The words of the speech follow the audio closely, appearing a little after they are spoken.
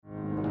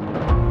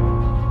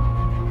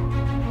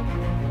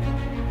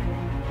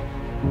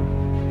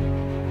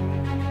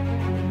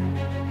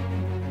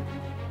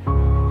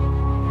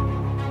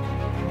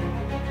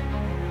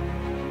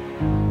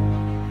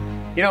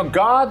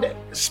God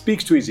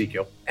speaks to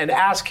Ezekiel and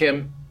asks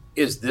him,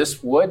 is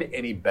this wood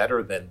any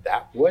better than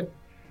that wood?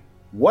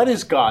 What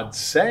is God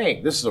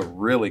saying? This is a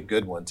really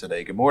good one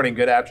today. Good morning,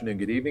 good afternoon,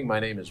 good evening. My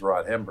name is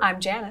Rod Hember. I'm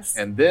Janice.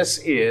 And this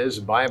is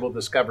Bible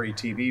Discovery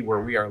TV, where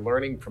we are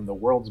learning from the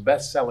world's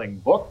best-selling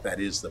book, that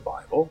is the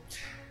Bible,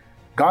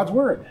 God's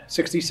Word,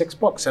 66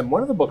 books. And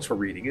one of the books we're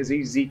reading is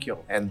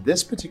Ezekiel. And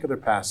this particular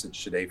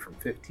passage today from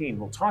 15,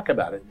 we'll talk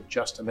about it in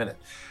just a minute.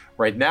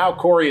 Right now,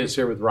 Corey is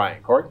here with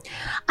Ryan. Corey?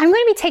 I'm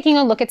going to be taking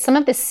a look at some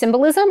of the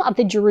symbolism of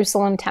the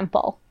Jerusalem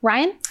temple.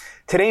 Ryan?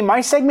 Today,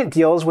 my segment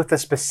deals with the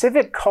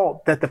specific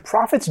cult that the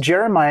prophets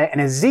Jeremiah and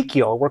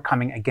Ezekiel were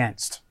coming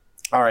against.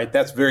 All right,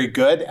 that's very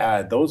good.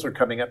 Those are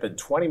coming up in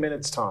 20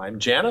 minutes' time.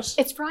 Janice?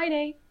 It's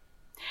Friday.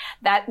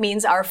 That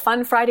means our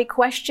Fun Friday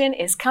question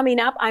is coming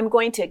up. I'm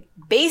going to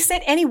base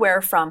it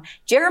anywhere from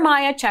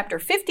Jeremiah chapter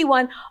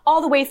 51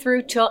 all the way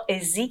through till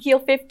Ezekiel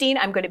 15.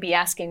 I'm going to be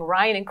asking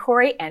Ryan and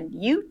Corey, and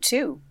you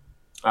too.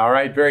 All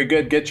right, very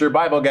good. Get your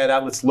Bible guide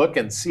out. Let's look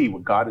and see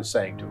what God is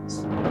saying to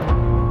us.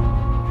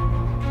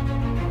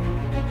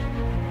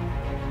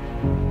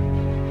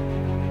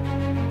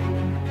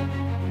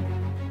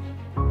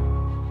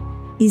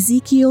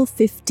 Ezekiel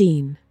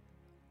 15,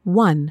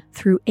 1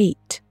 through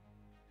 8.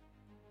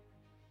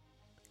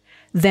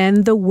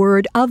 Then the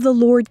word of the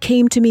Lord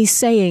came to me,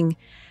 saying,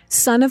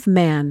 Son of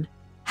man,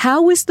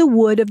 how is the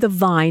wood of the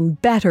vine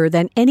better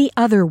than any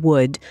other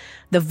wood,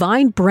 the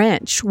vine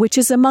branch which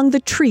is among the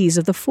trees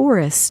of the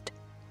forest?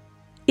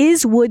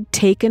 Is wood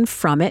taken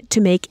from it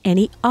to make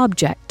any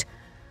object?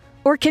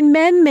 Or can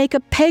men make a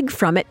peg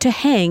from it to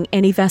hang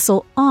any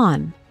vessel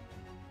on?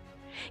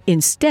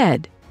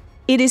 Instead,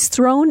 it is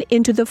thrown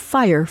into the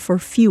fire for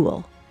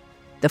fuel.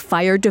 The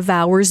fire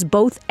devours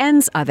both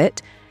ends of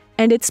it,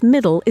 and its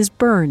middle is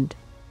burned.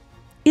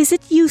 Is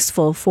it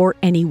useful for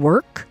any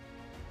work?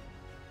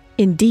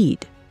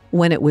 Indeed,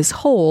 when it was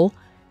whole,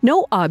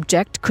 no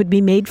object could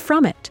be made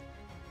from it.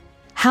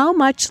 How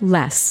much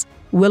less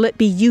will it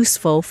be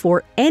useful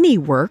for any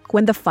work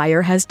when the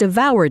fire has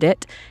devoured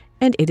it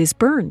and it is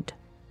burned?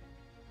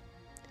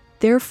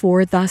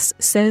 Therefore, thus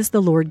says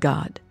the Lord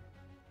God,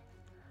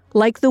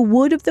 like the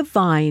wood of the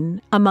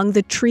vine among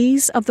the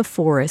trees of the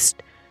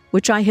forest,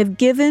 which I have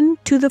given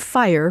to the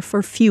fire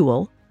for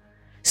fuel,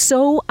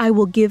 so I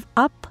will give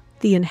up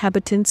the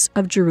inhabitants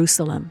of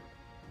Jerusalem,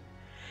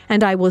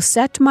 and I will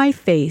set my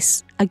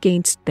face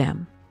against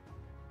them.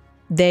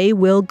 They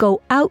will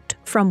go out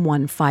from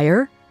one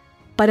fire,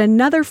 but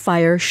another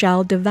fire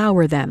shall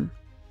devour them.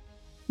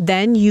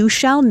 Then you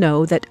shall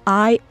know that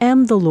I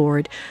am the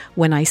Lord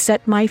when I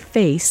set my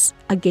face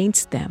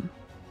against them.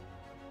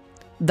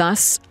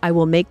 Thus I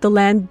will make the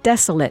land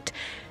desolate,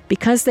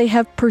 because they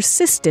have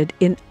persisted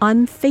in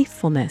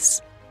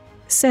unfaithfulness,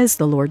 says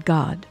the Lord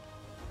God.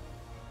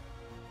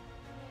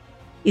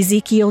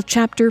 Ezekiel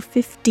chapter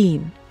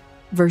 15,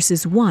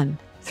 verses 1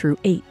 through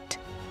 8.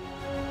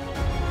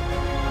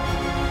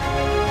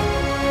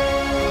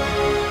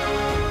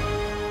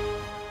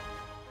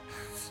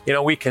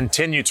 We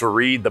continue to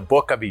read the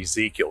book of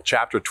Ezekiel,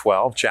 chapter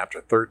 12,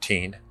 chapter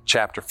 13,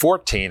 chapter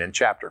 14, and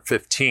chapter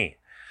 15.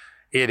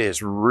 It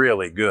is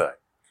really good.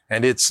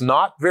 And it's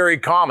not very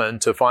common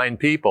to find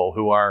people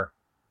who are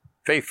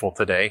faithful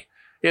today,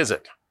 is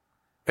it?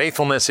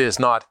 Faithfulness is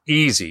not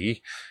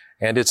easy,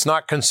 and it's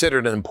not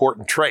considered an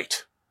important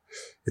trait.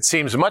 It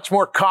seems much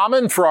more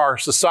common for our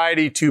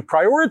society to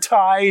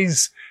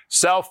prioritize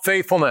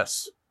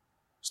self-faithfulness,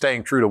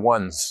 staying true to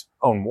one's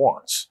own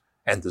wants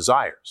and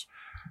desires,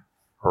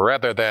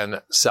 rather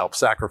than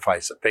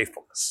self-sacrifice and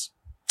faithfulness.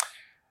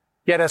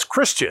 Yet as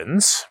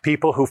Christians,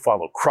 people who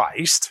follow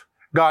Christ,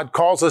 God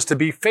calls us to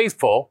be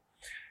faithful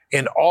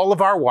in all of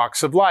our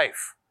walks of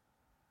life.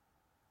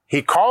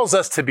 He calls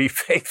us to be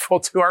faithful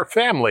to our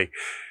family,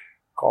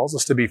 calls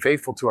us to be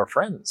faithful to our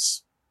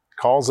friends,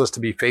 calls us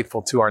to be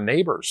faithful to our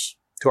neighbors,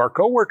 to our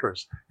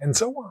coworkers, and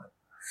so on.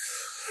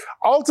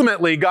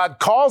 Ultimately, God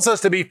calls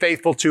us to be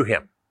faithful to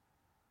Him.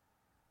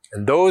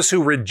 And those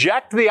who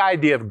reject the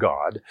idea of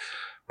God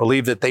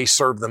believe that they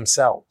serve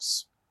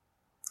themselves.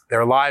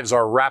 Their lives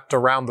are wrapped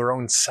around their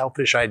own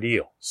selfish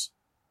ideals.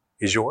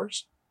 Is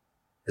yours?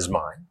 Is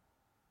mine?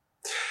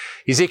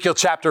 Ezekiel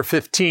chapter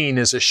 15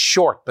 is a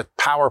short but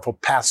powerful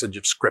passage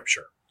of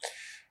Scripture.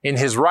 In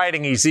his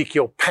writing,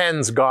 Ezekiel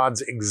pens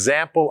God's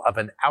example of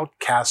an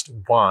outcast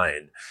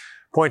vine,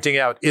 pointing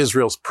out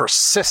Israel's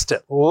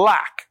persistent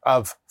lack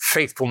of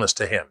faithfulness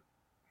to Him.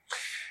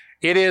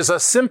 It is a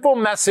simple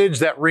message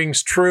that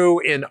rings true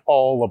in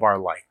all of our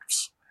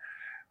lives.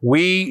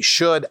 We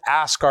should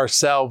ask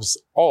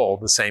ourselves all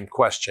the same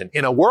question.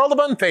 In a world of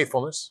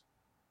unfaithfulness,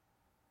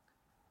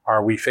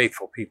 are we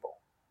faithful people?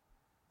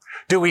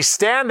 Do we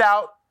stand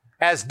out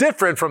as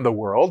different from the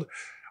world?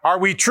 Are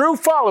we true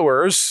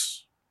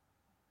followers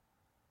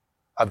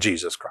of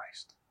Jesus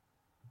Christ?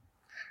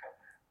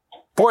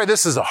 Boy,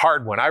 this is a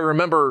hard one. I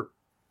remember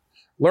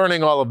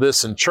learning all of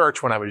this in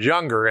church when I was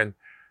younger, and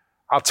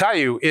I'll tell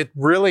you, it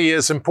really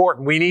is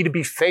important. We need to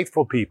be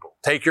faithful people.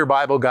 Take your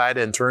Bible guide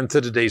and turn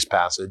to today's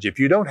passage. If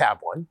you don't have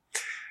one,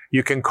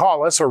 You can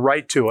call us or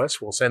write to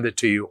us. We'll send it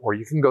to you. Or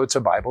you can go to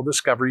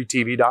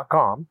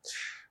BibleDiscoveryTV.com.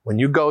 When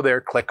you go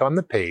there, click on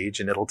the page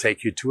and it'll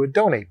take you to a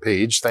donate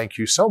page. Thank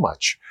you so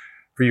much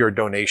for your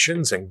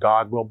donations, and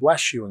God will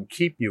bless you and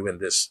keep you in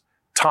this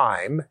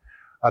time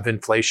of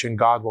inflation.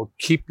 God will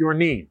keep your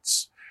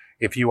needs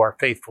if you are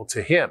faithful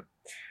to Him.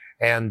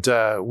 And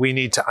we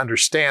need to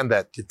understand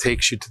that it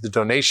takes you to the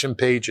donation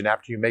page, and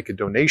after you make a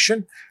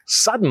donation,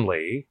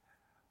 suddenly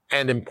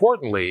and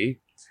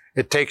importantly,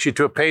 it takes you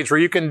to a page where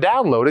you can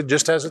download it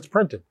just as it's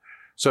printed.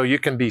 So you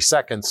can be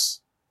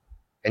seconds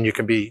and you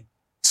can be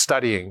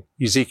studying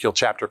Ezekiel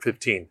chapter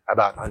 15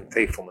 about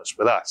unfaithfulness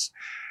with us.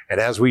 And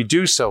as we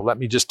do so, let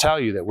me just tell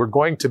you that we're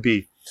going to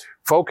be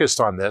focused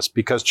on this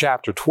because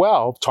chapter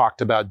 12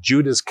 talked about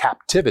Judah's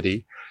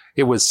captivity.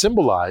 It was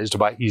symbolized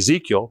by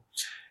Ezekiel.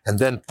 And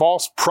then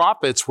false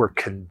prophets were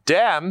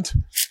condemned.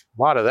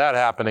 A lot of that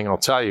happening, I'll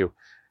tell you.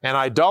 And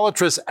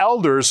idolatrous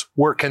elders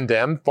were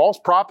condemned. False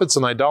prophets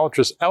and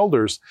idolatrous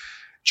elders.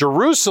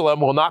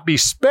 Jerusalem will not be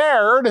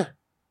spared.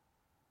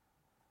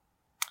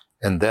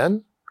 And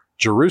then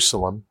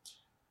Jerusalem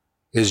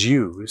is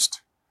used,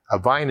 a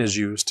vine is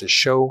used to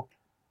show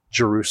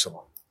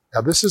Jerusalem.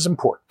 Now, this is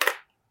important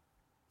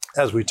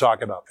as we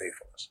talk about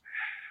faithfulness.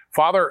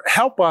 Father,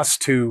 help us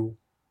to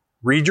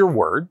read your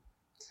word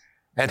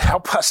and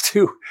help us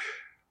to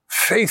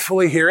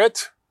faithfully hear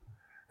it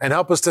and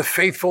help us to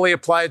faithfully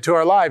apply it to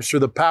our lives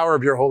through the power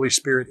of your Holy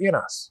Spirit in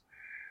us.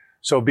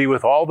 So be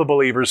with all the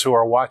believers who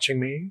are watching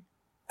me.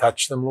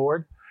 Touch them,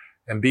 Lord,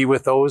 and be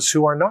with those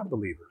who are not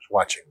believers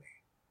watching me.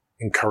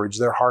 Encourage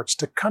their hearts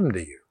to come to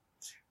you.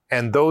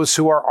 And those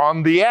who are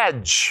on the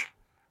edge,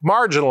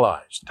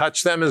 marginalized,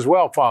 touch them as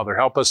well, Father.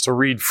 Help us to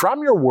read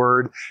from your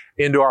word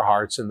into our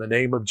hearts in the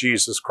name of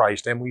Jesus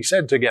Christ. And we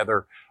said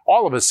together,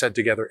 all of us said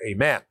together,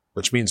 amen,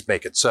 which means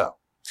make it so.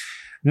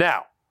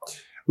 Now,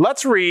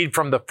 let's read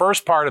from the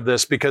first part of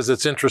this because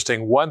it's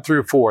interesting, 1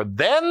 through 4.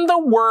 Then the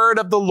word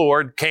of the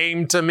Lord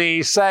came to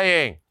me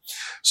saying,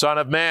 Son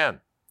of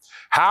man,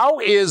 how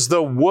is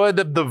the wood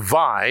of the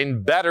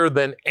vine better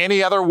than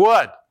any other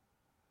wood?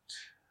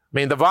 I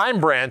mean, the vine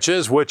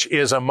branches, which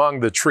is among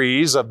the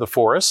trees of the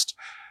forest,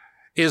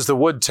 is the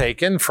wood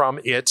taken from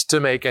it to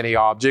make any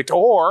object,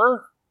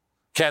 or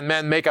can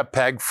men make a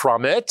peg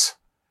from it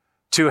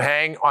to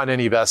hang on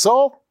any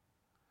vessel?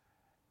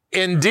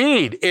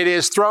 Indeed, it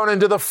is thrown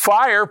into the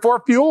fire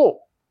for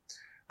fuel.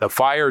 The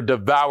fire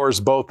devours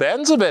both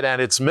ends of it,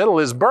 and its middle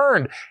is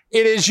burned.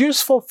 Is it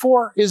useful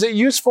for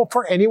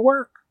any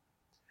work?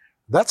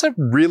 That's a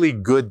really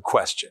good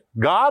question.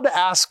 God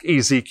asked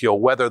Ezekiel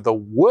whether the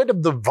wood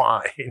of the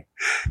vine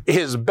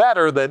is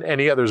better than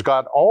any others.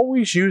 God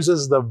always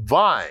uses the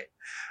vine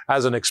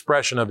as an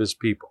expression of his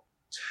people.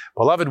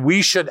 Beloved,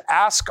 we should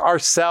ask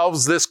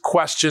ourselves this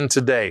question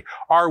today.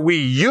 Are we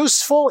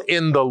useful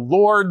in the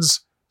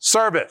Lord's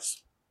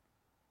service?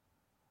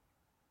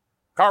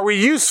 Are we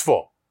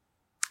useful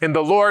in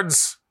the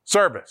Lord's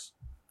service?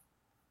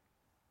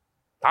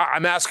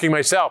 I'm asking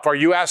myself. Are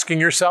you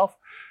asking yourself?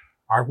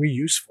 Are we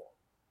useful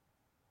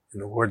in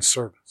the Lord's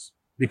service?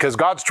 Because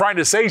God's trying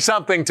to say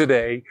something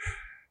today,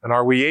 and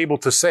are we able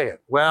to say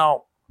it?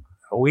 Well,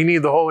 we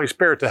need the Holy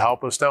Spirit to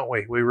help us, don't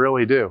we? We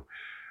really do.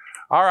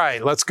 All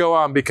right, let's go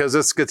on because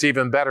this gets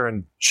even better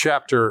in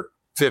chapter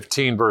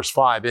 15, verse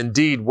 5.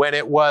 Indeed, when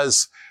it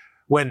was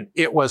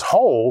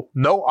whole,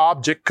 no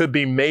object could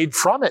be made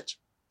from it.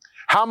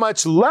 How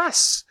much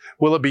less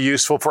will it be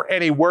useful for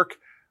any work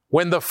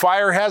when the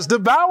fire has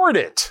devoured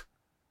it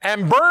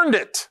and burned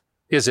it?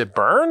 Is it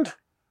burned?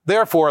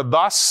 Therefore,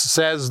 thus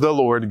says the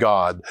Lord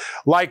God,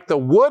 like the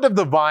wood of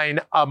the vine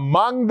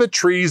among the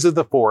trees of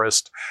the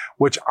forest,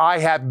 which I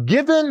have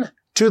given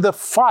to the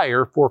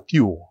fire for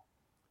fuel,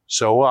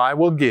 so I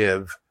will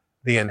give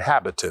the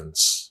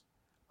inhabitants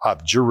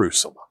of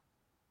Jerusalem.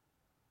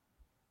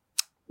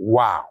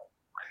 Wow.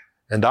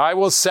 And I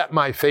will set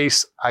my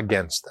face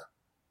against them.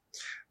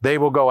 They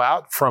will go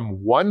out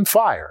from one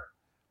fire,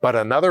 but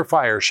another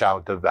fire shall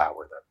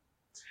devour them.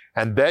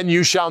 And then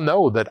you shall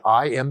know that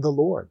I am the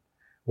Lord,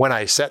 when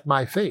I set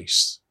my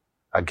face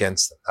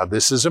against them. Now,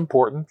 this is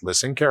important.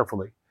 Listen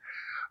carefully.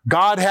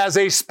 God has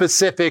a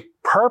specific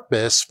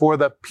purpose for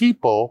the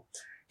people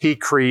he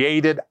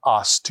created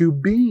us to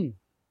be.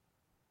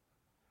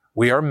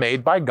 We are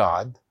made by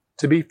God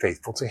to be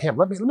faithful to him.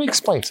 Let me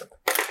explain something.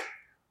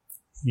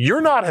 You're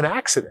not an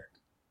accident.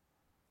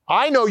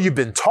 I know you've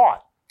been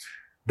taught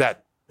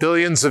that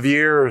billions of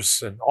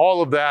years and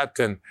all of that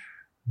and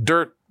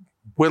dirt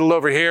whittled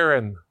over here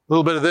and a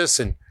little bit of this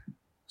and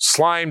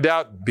slimed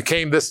out,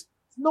 became this.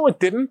 No, it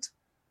didn't.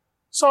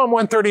 Psalm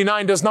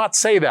 139 does not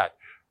say that.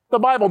 The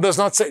Bible does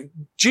not say.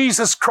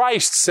 Jesus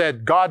Christ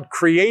said God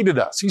created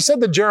us. He said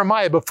to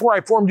Jeremiah, before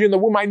I formed you in the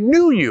womb, I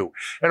knew you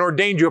and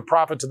ordained you a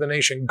prophet to the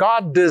nation.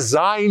 God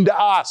designed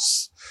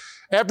us.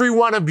 Every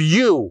one of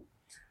you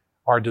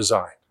are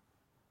designed.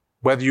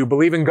 Whether you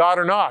believe in God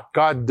or not,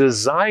 God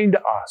designed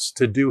us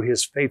to do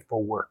his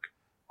faithful work.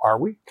 Are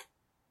we?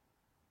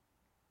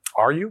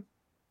 Are you?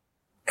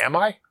 Am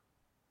I?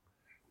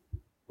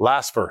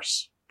 Last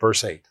verse,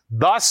 Verse 8,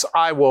 thus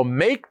I will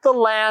make the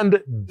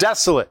land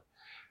desolate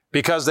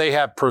because they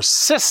have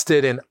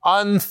persisted in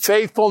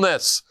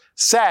unfaithfulness,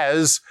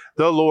 says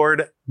the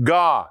Lord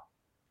God.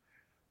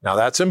 Now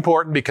that's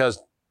important because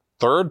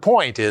third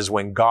point is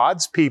when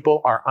God's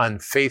people are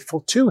unfaithful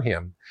to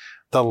him,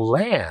 the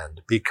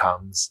land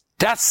becomes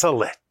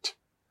desolate.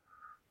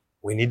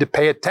 We need to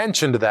pay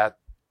attention to that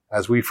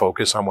as we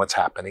focus on what's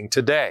happening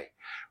today.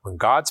 When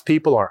God's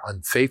people are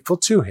unfaithful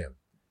to him,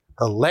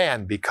 the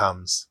land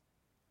becomes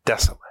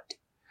desolate.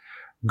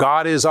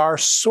 God is our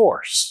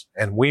source,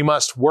 and we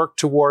must work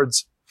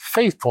towards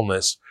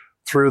faithfulness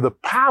through the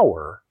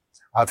power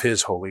of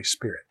his Holy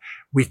Spirit.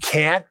 We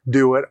can't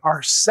do it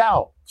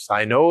ourselves.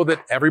 I know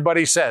that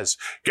everybody says,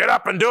 get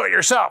up and do it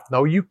yourself.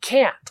 No, you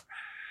can't.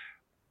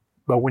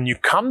 But when you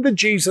come to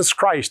Jesus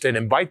Christ and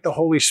invite the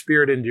Holy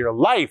Spirit into your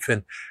life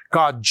and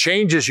God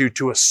changes you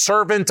to a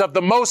servant of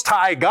the Most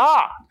High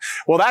God,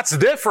 well, that's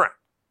different.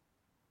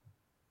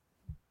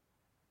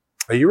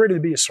 Are you ready to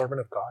be a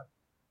servant of God?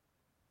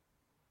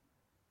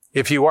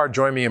 If you are,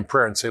 join me in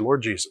prayer and say,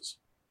 Lord Jesus,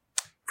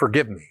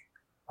 forgive me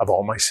of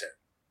all my sin.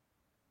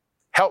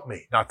 Help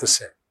me not to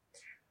sin.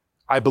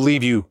 I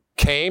believe you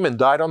came and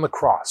died on the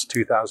cross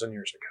 2,000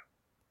 years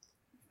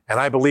ago. And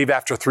I believe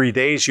after 3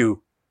 days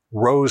you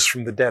rose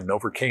from the dead and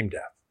overcame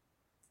death.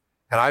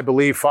 And I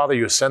believe, Father,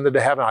 you ascended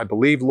to heaven. I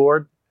believe,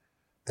 Lord,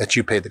 that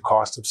you paid the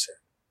cost of sin.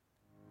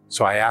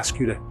 So I ask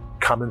you to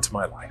come into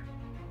my life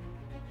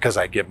because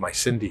I give my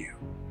sin to you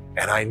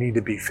and I need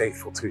to be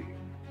faithful to you.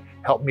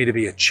 Help me to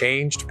be a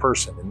changed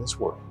person in this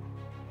world.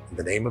 In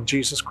the name of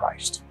Jesus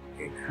Christ,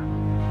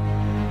 amen.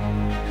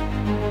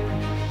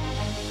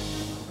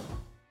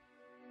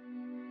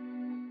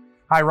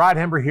 Hi, Rod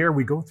Hember here.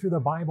 We go through the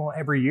Bible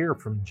every year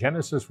from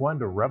Genesis 1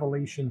 to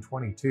Revelation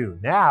 22.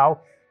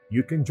 Now,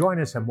 you can join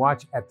us and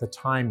watch at the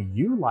time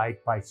you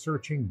like by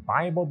searching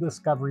Bible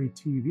Discovery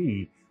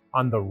TV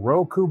on the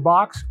Roku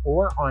box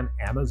or on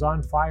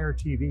Amazon Fire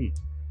TV.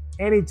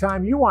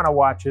 Anytime you want to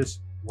watch us,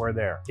 we're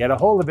there. Get a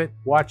hold of it.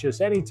 Watch us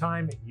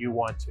anytime you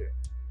want to.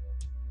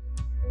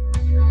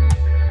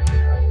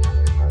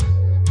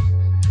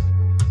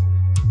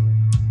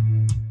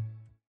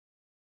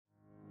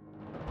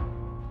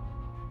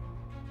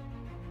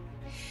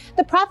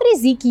 The prophet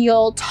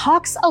Ezekiel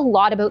talks a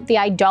lot about the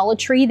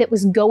idolatry that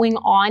was going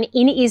on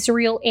in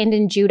Israel and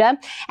in Judah.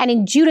 And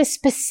in Judah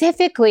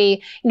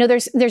specifically,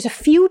 there's a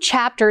few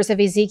chapters of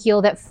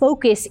Ezekiel that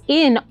focus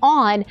in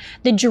on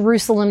the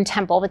Jerusalem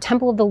temple, the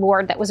temple of the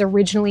Lord that was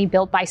originally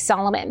built by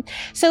Solomon.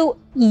 So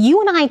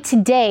you and I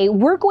today,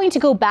 we're going to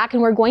go back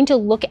and we're going to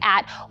look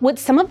at what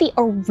some of the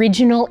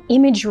original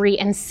imagery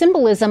and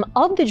symbolism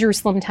of the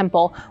Jerusalem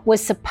temple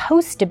was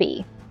supposed to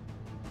be.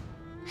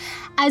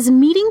 As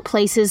meeting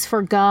places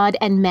for God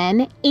and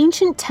men,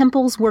 ancient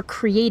temples were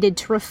created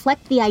to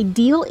reflect the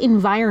ideal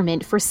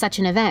environment for such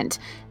an event,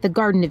 the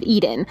Garden of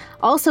Eden,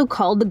 also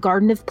called the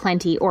Garden of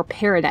Plenty or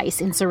Paradise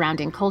in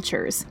surrounding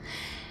cultures.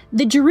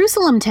 The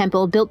Jerusalem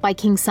temple built by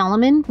King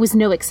Solomon was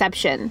no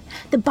exception.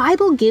 The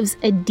Bible gives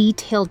a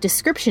detailed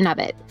description of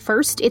it.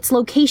 First, its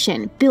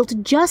location, built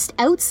just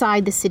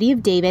outside the city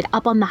of David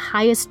up on the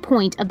highest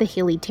point of the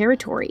hilly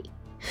territory.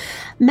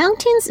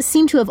 Mountains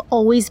seem to have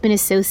always been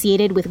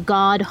associated with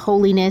God,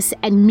 holiness,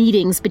 and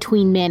meetings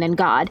between man and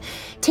God.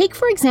 Take,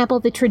 for example,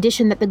 the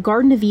tradition that the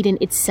Garden of Eden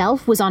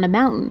itself was on a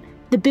mountain,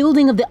 the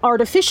building of the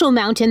artificial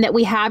mountain that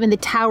we have in the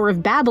Tower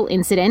of Babel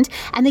incident,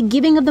 and the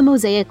giving of the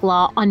Mosaic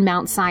Law on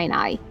Mount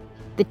Sinai.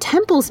 The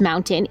Temple's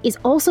mountain is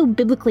also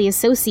biblically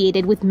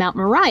associated with Mount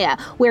Moriah,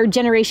 where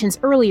generations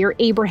earlier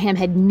Abraham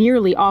had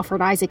nearly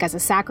offered Isaac as a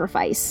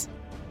sacrifice.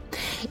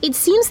 It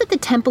seems that the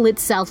temple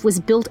itself was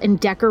built and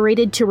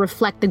decorated to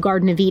reflect the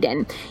Garden of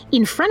Eden.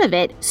 In front of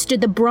it stood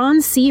the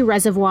bronze sea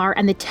reservoir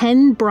and the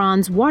 10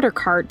 bronze water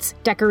carts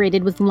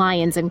decorated with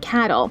lions and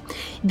cattle.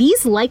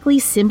 These likely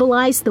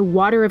symbolized the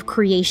water of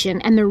creation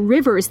and the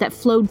rivers that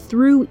flowed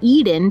through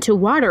Eden to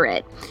water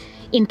it.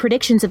 In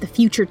predictions of the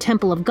future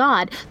temple of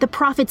God, the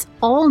prophets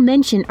all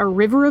mention a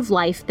river of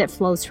life that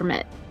flows from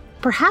it.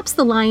 Perhaps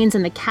the lions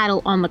and the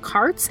cattle on the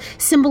carts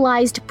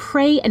symbolized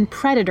prey and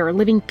predator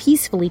living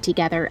peacefully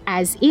together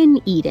as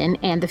in Eden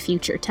and the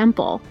future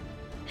temple.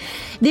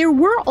 There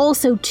were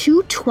also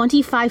two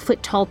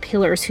 25-foot-tall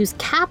pillars whose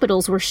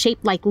capitals were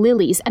shaped like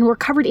lilies and were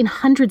covered in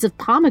hundreds of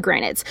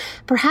pomegranates,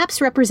 perhaps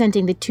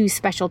representing the two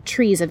special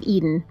trees of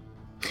Eden.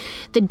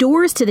 The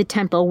doors to the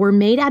temple were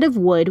made out of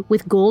wood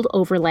with gold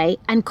overlay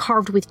and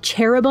carved with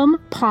cherubim,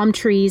 palm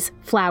trees,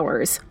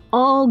 flowers,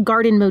 all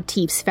garden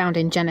motifs found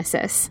in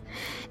Genesis.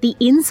 The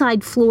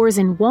inside floors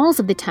and walls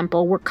of the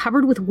temple were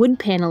covered with wood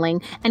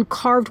paneling and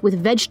carved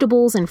with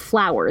vegetables and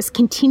flowers,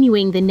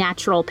 continuing the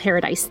natural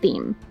paradise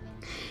theme.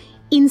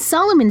 In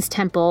Solomon's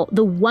temple,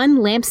 the one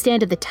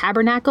lampstand of the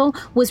tabernacle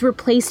was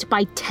replaced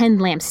by 10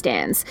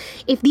 lampstands.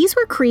 If these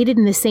were created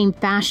in the same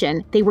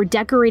fashion, they were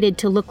decorated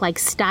to look like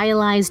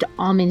stylized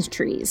almond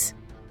trees.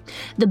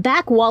 The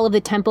back wall of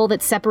the temple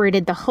that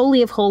separated the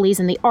Holy of Holies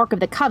and the Ark of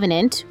the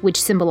Covenant,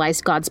 which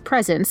symbolized God's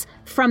presence,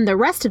 from the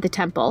rest of the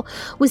temple,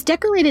 was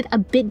decorated a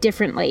bit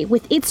differently,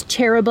 with its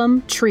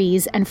cherubim,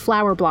 trees, and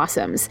flower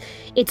blossoms.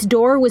 Its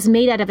door was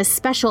made out of a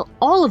special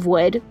olive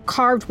wood,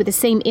 carved with the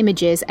same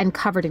images and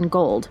covered in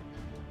gold.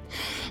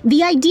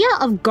 The idea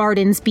of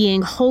gardens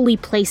being holy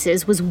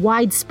places was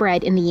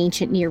widespread in the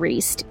ancient Near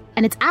East,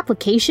 and its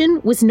application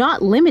was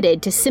not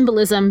limited to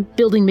symbolism,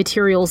 building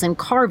materials, and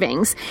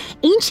carvings.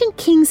 Ancient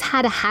kings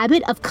had a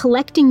habit of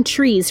collecting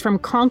trees from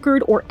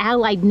conquered or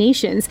allied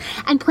nations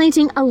and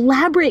planting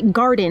elaborate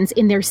gardens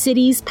in their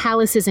cities,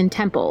 palaces, and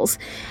temples.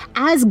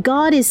 As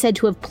God is said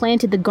to have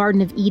planted the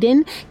Garden of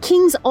Eden,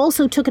 kings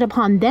also took it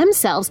upon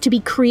themselves to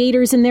be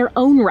creators in their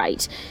own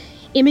right.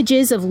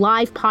 Images of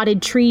live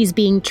potted trees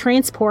being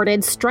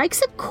transported strikes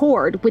a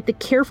chord with the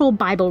careful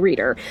Bible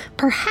reader.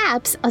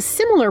 Perhaps a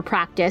similar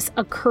practice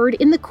occurred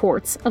in the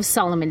courts of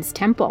Solomon's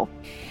temple.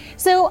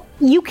 So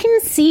you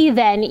can see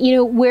then,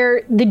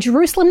 where the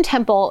Jerusalem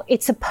temple,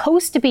 it's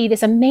supposed to be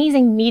this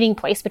amazing meeting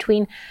place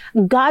between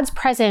God's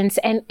presence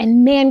and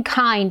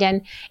mankind,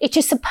 and it's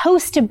just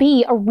supposed to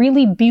be a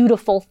really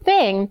beautiful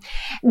thing.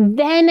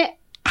 Then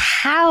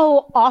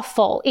how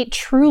awful it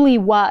truly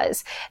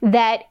was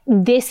that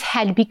this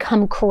had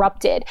become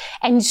corrupted,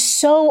 and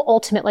so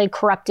ultimately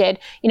corrupted.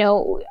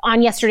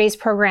 On yesterday's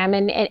program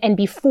and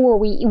before,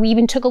 we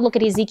even took a look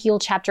at Ezekiel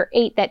chapter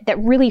 8 that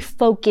really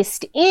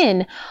focused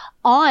in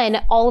on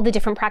all of the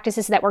different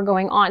practices that were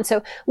going on.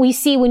 So we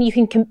see when you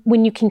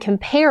can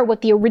compare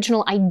what the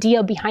original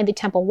idea behind the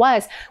temple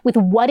was with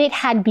what it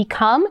had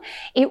become,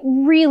 it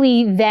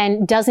really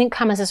then doesn't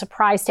come as a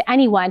surprise to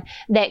anyone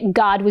that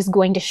God was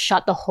going to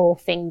shut the whole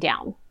thing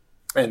down.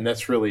 And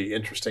that's really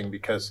interesting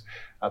because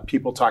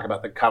people talk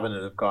about the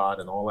covenant of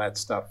God and all that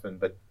stuff,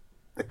 but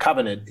the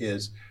covenant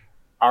is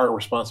our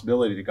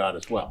responsibility to God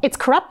as well. It's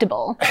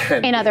corruptible,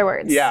 in other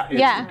words.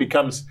 It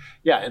becomes,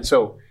 and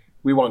so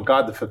we want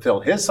God to fulfill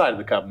his side of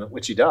the covenant,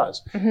 which he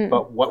does. Mm-hmm.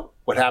 But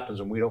what happens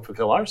when we don't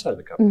fulfill our side of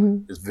the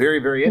covenant is very,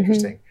 very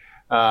interesting.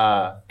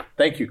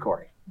 Thank you,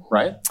 Corey.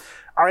 Right?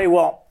 All right,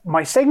 well,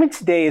 my segment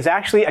today is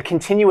actually a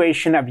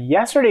continuation of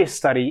yesterday's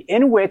study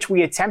in which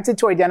we attempted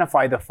to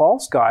identify the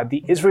false god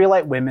the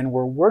Israelite women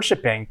were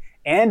worshiping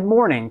and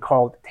mourning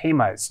called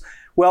Tammuz.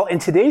 Well, in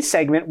today's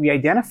segment, we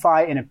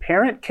identify an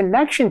apparent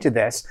connection to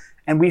this,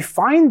 and we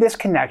find this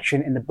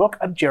connection in the book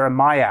of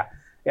Jeremiah.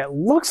 It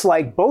looks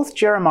like both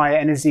Jeremiah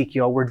and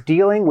Ezekiel were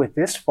dealing with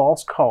this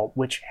false cult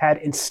which had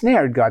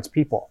ensnared God's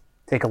people.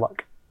 Take a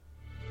look.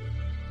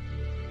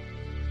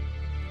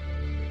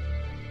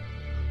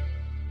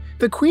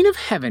 The Queen of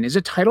Heaven is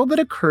a title that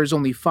occurs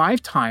only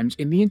 5 times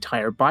in the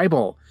entire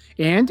Bible,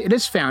 and it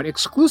is found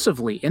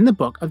exclusively in the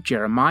book of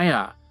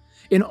Jeremiah.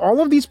 In all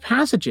of these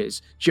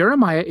passages,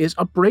 Jeremiah is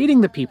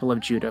upbraiding the people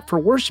of Judah for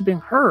worshiping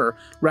her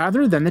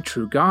rather than the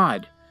true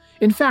God.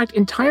 In fact,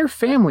 entire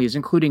families,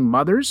 including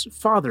mothers,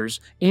 fathers,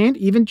 and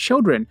even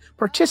children,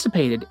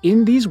 participated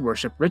in these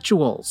worship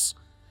rituals.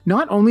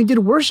 Not only did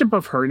worship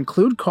of her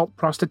include cult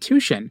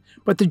prostitution,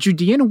 but the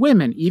Judean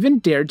women even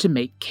dared to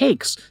make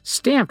cakes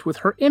stamped with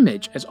her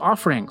image as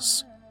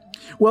offerings.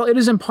 While it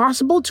is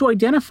impossible to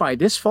identify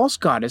this false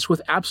goddess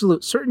with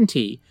absolute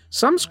certainty,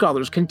 some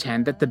scholars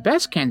contend that the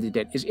best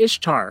candidate is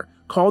Ishtar,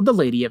 called the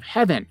Lady of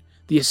Heaven,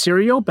 the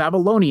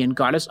Assyrio-Babylonian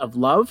goddess of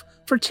love,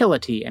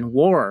 fertility, and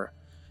war.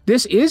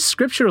 This is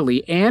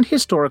scripturally and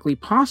historically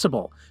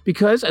possible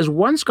because, as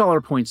one scholar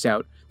points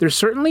out, there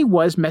certainly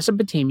was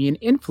Mesopotamian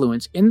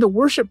influence in the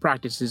worship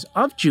practices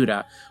of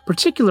Judah,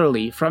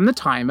 particularly from the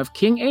time of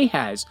King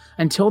Ahaz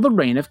until the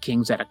reign of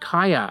King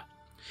Zedekiah.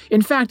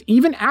 In fact,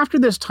 even after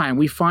this time,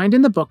 we find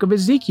in the book of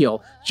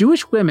Ezekiel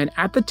Jewish women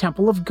at the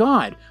temple of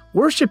God,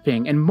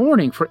 worshiping and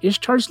mourning for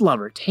Ishtar's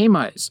lover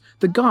Tammuz,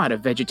 the god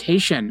of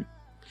vegetation.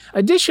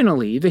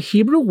 Additionally, the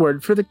Hebrew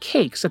word for the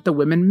cakes that the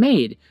women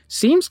made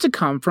seems to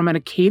come from an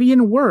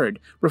Akkadian word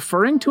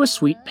referring to a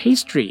sweet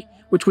pastry,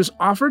 which was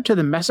offered to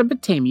the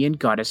Mesopotamian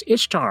goddess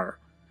Ishtar.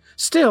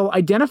 Still,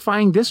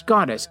 identifying this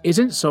goddess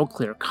isn't so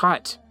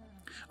clear-cut.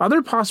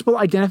 Other possible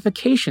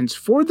identifications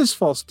for this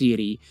false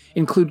deity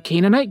include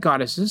Canaanite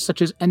goddesses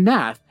such as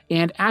Anath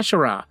and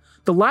Asherah,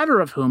 the latter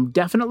of whom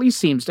definitely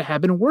seems to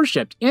have been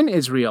worshipped in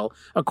Israel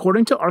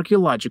according to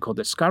archaeological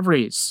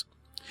discoveries.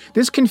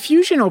 This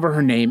confusion over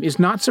her name is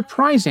not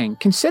surprising,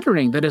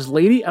 considering that as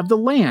Lady of the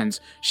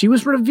Lands, she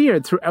was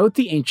revered throughout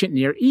the ancient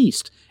Near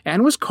East,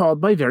 and was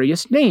called by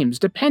various names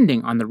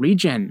depending on the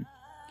region.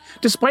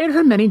 Despite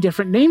her many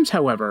different names,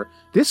 however,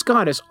 this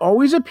goddess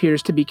always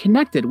appears to be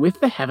connected with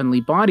the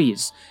heavenly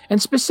bodies,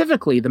 and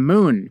specifically the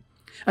moon.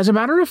 As a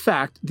matter of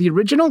fact, the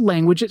original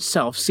language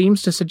itself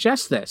seems to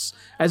suggest this,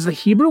 as the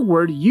Hebrew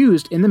word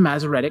used in the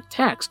Masoretic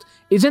text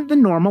isn't the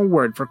normal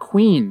word for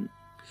queen.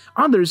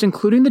 Others,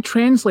 including the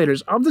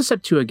translators of the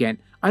Septuagint,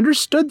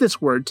 understood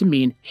this word to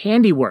mean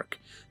handiwork.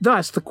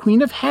 Thus, the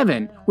Queen of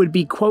Heaven would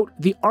be, quote,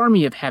 the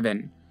army of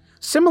heaven.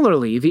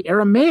 Similarly, the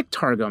Aramaic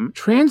Targum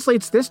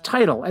translates this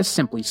title as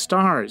simply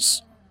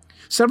stars.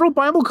 Several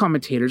Bible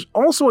commentators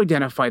also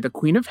identify the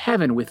Queen of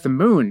Heaven with the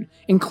moon,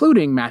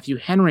 including Matthew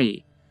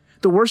Henry.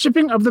 The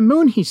worshipping of the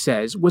moon, he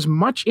says, was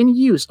much in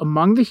use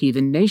among the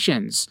heathen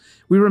nations.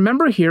 We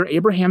remember here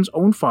Abraham's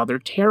own father,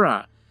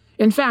 Terah.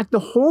 In fact, the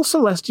whole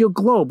celestial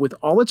globe with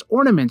all its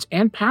ornaments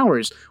and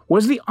powers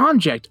was the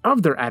object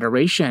of their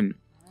adoration.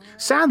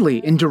 Sadly,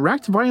 in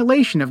direct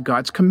violation of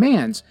God's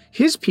commands,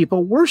 his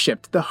people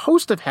worshipped the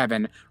host of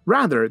heaven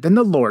rather than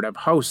the Lord of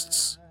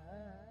hosts.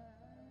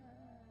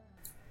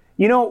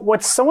 You know,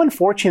 what's so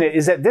unfortunate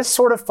is that this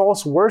sort of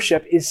false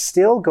worship is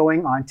still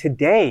going on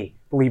today,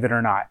 believe it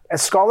or not.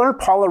 As scholar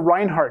Paula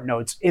Reinhardt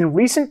notes, in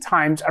recent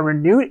times, a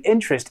renewed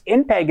interest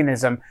in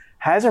paganism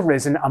has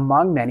arisen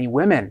among many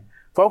women.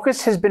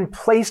 Focus has been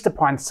placed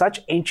upon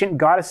such ancient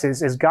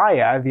goddesses as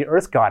Gaia, the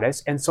earth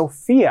goddess, and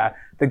Sophia,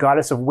 the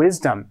goddess of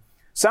wisdom.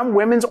 Some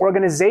women's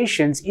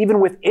organizations, even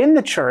within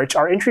the church,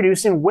 are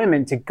introducing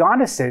women to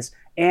goddesses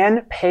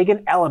and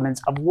pagan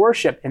elements of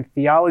worship and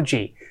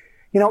theology.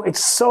 You know,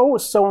 it's so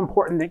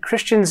important that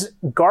Christians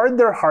guard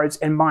their hearts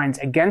and minds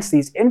against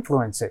these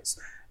influences.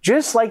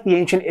 Just like the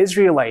ancient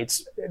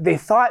Israelites, they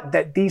thought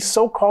that these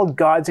so-called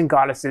gods and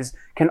goddesses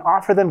can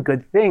offer them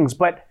good things.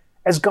 But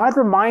as God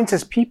reminds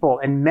his people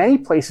in many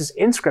places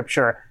in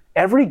Scripture,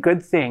 every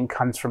good thing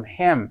comes from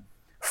him.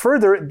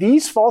 Further,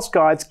 these false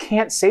gods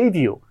can't save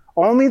you.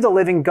 Only the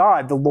living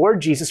God, the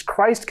Lord Jesus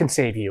Christ, can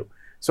save you.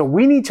 So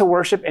we need to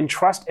worship and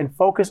trust and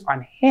focus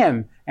on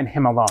him and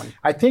him alone.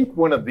 I think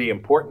one of the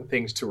important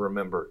things to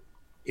remember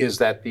is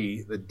that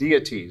the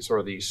deities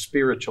or the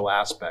spiritual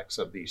aspects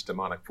of these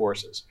demonic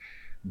forces,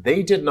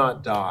 they did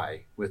not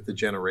die with the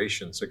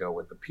generations ago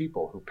with the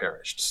people who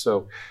perished.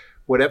 So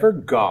whatever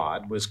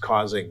God was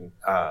causing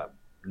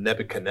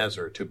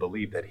Nebuchadnezzar to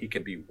believe that he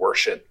can be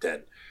worshipped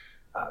and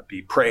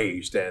be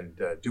praised and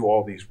do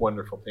all these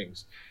wonderful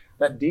things,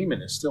 that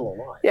demon is still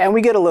alive. Yeah, and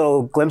we get a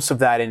little glimpse of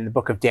that in the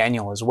book of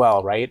Daniel as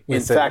well, right? In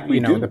fact, we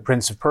do. The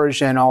Prince of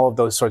Persia and all of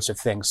those sorts of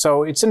things.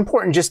 So it's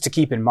important just to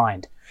keep in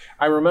mind.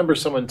 I remember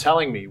someone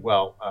telling me,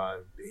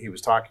 he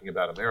was talking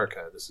about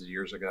America, this is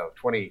years ago,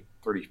 20,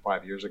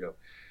 35 years ago.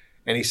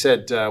 And he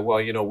said,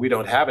 we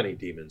don't have any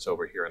demons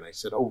over here. And I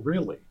said, oh,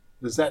 really?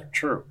 Is that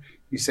true?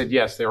 He said,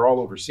 yes, they're all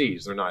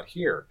overseas. They're not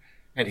here.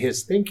 And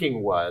his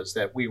thinking was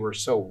that we were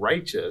so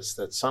righteous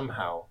that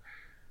somehow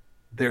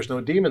there's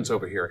no demons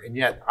over here. And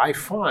yet I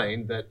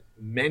find that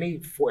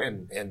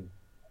and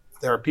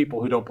there are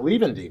people who don't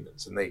believe in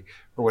demons, and they,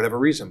 for whatever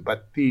reason,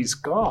 but these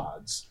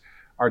gods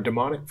are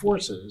demonic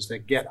forces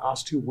that get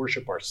us to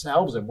worship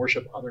ourselves and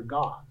worship other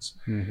gods,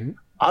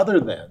 other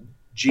than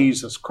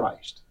Jesus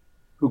Christ,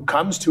 who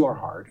comes to our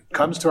heart,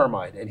 comes to our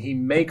mind, and he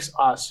makes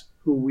us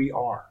who we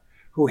are,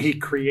 who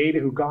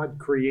God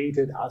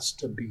created us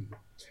to be.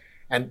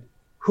 And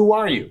who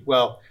are you?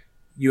 Well,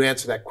 you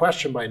answer that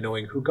question by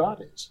knowing who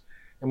God is.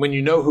 And when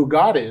you know who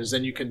God is,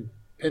 then you can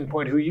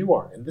pinpoint who you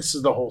are. And this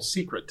is the whole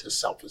secret to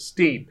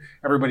self-esteem.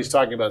 Everybody's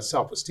talking about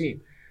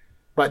self-esteem.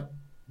 But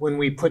when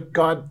we put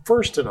God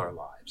first in our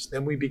lives,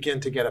 then we begin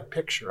to get a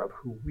picture of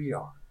who we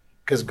are.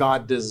 Because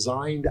God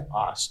designed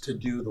us to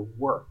do the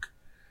work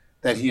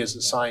that he has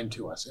assigned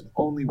to us. And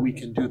only we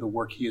can do the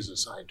work he has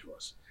assigned to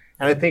us.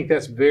 And I think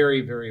that's very,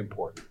 very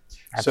important.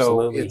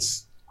 Absolutely.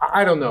 So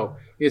I don't know,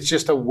 it's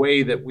just a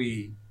way that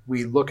we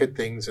look at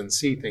things and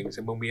see things.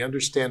 And when we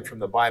understand from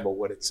the Bible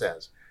what it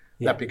says,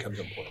 that becomes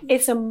important.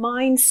 It's a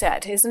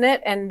mindset, isn't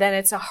it? And then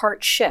it's a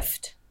heart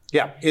shift.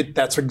 Yeah,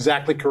 that's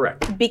exactly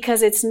correct.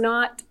 Because it's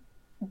not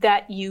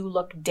that you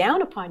look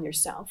down upon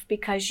yourself,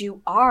 because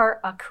you are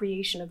a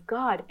creation of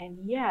God. And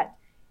yet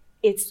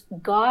it's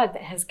God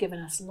that has given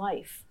us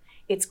life.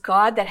 It's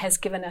God that has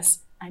given us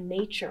a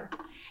nature.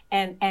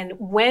 And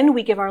when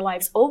we give our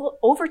lives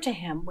over to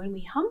him, when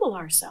we humble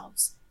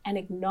ourselves and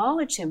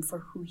acknowledge him for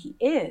who he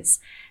is,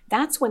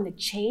 that's when the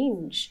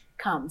change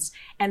comes.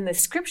 And the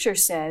scripture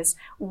says,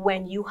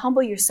 when you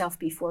humble yourself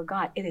before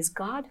God, it is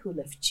God who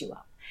lifts you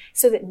up.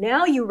 So that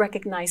now you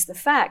recognize the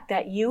fact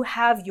that you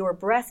have your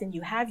breath and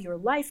you have your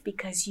life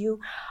because you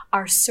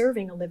are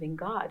serving a living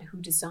God who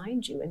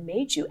designed you and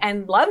made you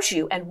and loves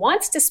you and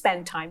wants to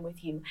spend time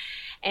with you.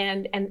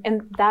 And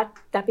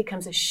that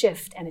becomes a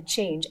shift and a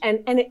change.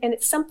 And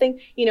it's something,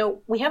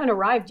 we haven't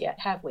arrived yet,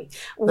 have we?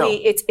 No.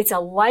 It's a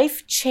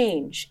life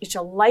change. It's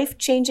a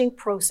life-changing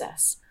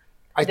process.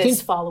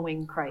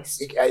 Following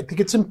Christ. I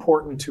think it's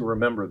important to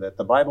remember that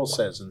the Bible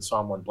says in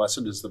Psalm 1,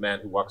 blessed is the man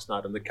who walks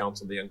not in the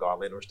counsel of the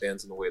ungodly, nor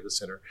stands in the way of the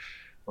sinner,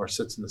 nor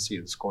sits in the seat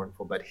of the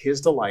scornful, but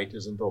his delight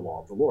is in the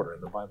law of the Lord, or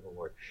in the Bible of the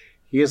Lord.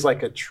 He is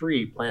like a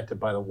tree planted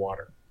by the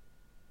water.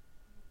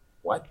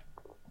 What?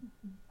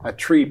 A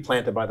tree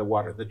planted by the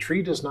water. The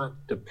tree does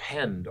not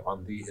depend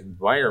on the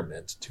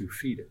environment to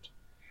feed it.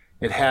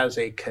 It has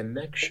a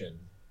connection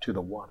to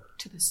the water.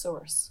 To the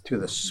source. To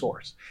the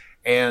source.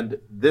 And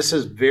this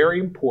is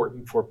very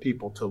important for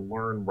people to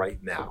learn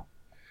right now,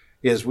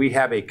 is we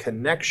have a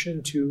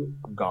connection to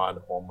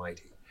God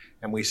Almighty.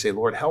 And we say,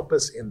 Lord, help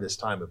us in this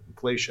time of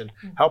inflation.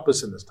 Help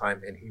us in this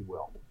time, and he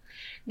will.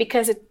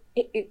 Because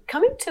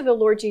coming to the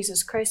Lord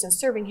Jesus Christ and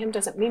serving him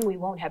doesn't mean we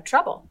won't have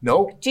trouble.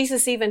 No.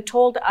 Jesus even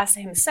told us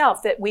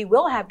himself that we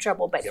will have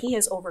trouble, but he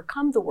has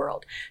overcome the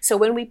world. So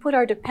when we put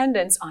our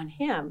dependence on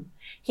him,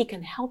 he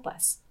can help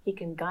us. He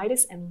can guide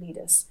us and lead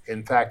us.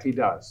 In fact, he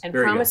does. And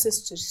Very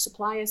promises to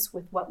supply us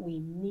with what we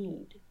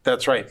need.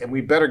 That's right. And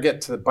we better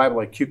get to the Bible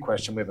IQ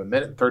question. We have 1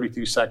 minute and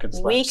 32 seconds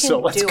left. We can so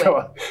let's do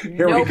go. it.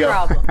 Here we go.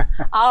 No problem.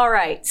 All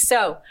right.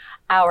 So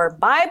our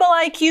Bible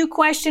IQ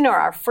question, or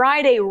our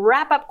Friday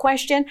wrap-up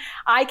question,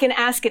 I can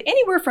ask it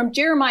anywhere from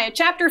Jeremiah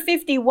chapter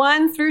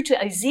 51 through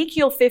to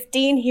Ezekiel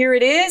 15. Here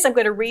it is. I'm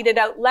going to read it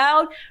out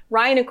loud.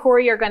 Ryan and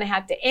Corey are going to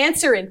have to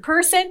answer in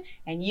person,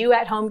 and you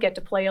at home get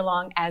to play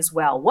along as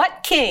well. What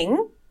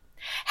king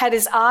had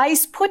his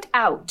eyes put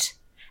out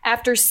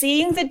after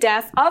seeing the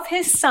death of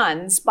his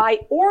sons by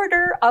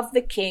order of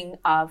the king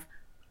of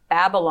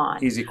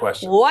Babylon? Easy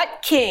question.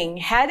 What king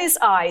had his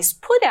eyes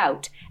put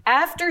out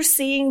after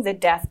seeing the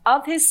death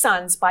of his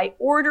sons by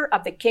order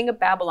of the king of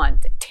Babylon?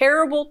 The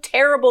terrible,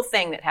 terrible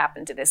thing that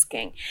happened to this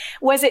king.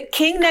 Was it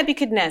King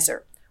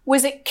Nebuchadnezzar?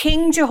 Was it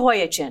King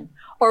Jehoiachin?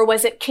 Or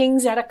was it King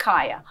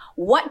Zedekiah?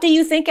 What do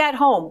you think at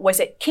home? Was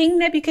it King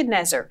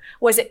Nebuchadnezzar?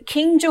 Was it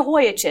King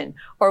Jehoiachin?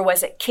 Or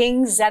was it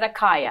King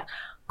Zedekiah?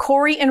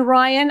 Corey and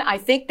Ryan, I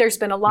think there's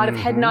been a lot of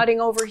head nodding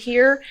over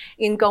here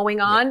in going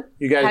on.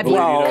 You guys Have believe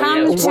you you know the come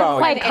answer? to Well, an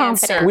quite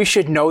confident. answer? We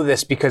should know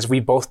this because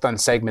we've both done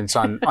segments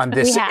on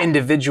this We have.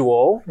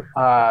 individual.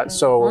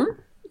 So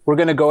we're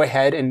going to go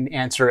ahead and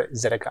answer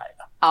Zedekiah.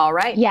 All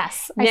right.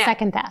 Yes, I Now-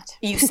 second that.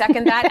 You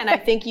second that, and I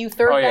think you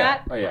third Oh, yeah.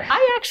 that. Oh, yeah.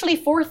 I actually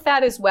fourth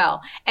that as well.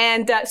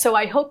 And so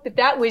I hope that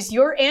that was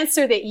your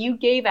answer that you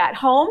gave at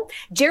home.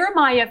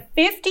 Jeremiah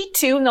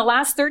 52, in the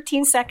last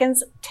 13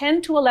 seconds,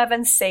 10 to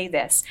 11 say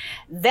this.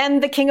 Then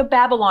the king of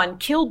Babylon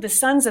killed the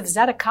sons of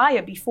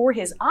Zedekiah before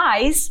his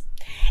eyes,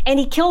 and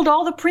he killed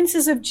all the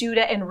princes of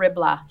Judah and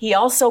Riblah. He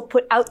also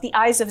put out the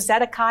eyes of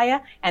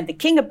Zedekiah, and the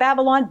king of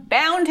Babylon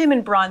bound him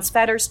in bronze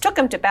fetters, took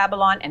him to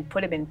Babylon, and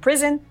put him in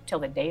prison till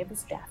the day of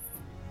his death.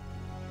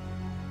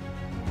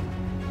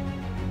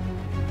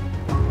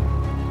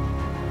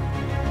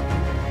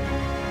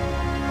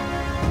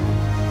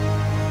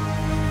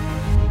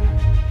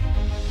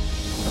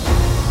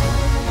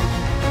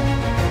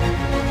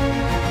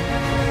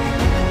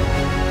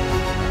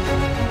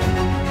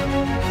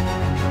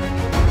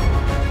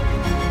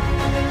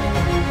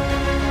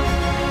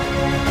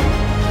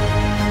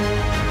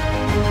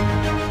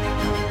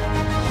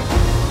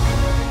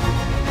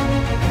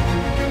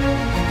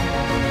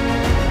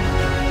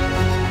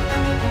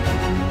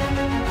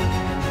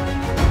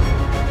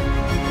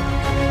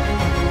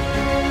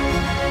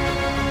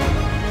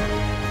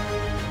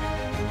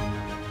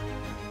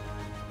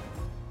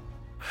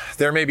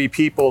 There may be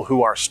people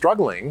who are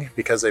struggling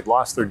because they've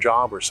lost their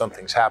job or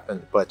something's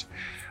happened, but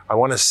I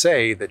want to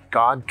say that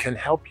God can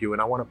help you,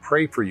 and I want to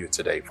pray for you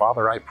today.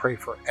 Father, I pray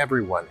for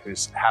everyone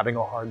who's having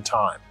a hard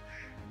time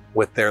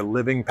with their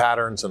living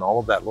patterns and all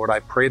of that. Lord, I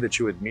pray that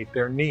you would meet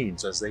their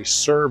needs as they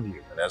serve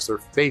you and as they're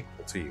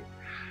faithful to you.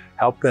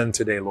 Help them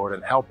today, Lord,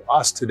 and help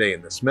us today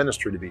in this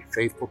ministry to be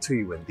faithful to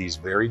you in these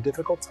very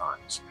difficult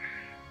times.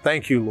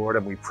 Thank you, Lord,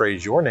 and we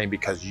praise your name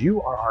because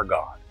you are our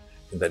God.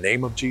 In the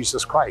name of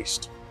Jesus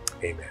Christ,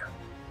 amen.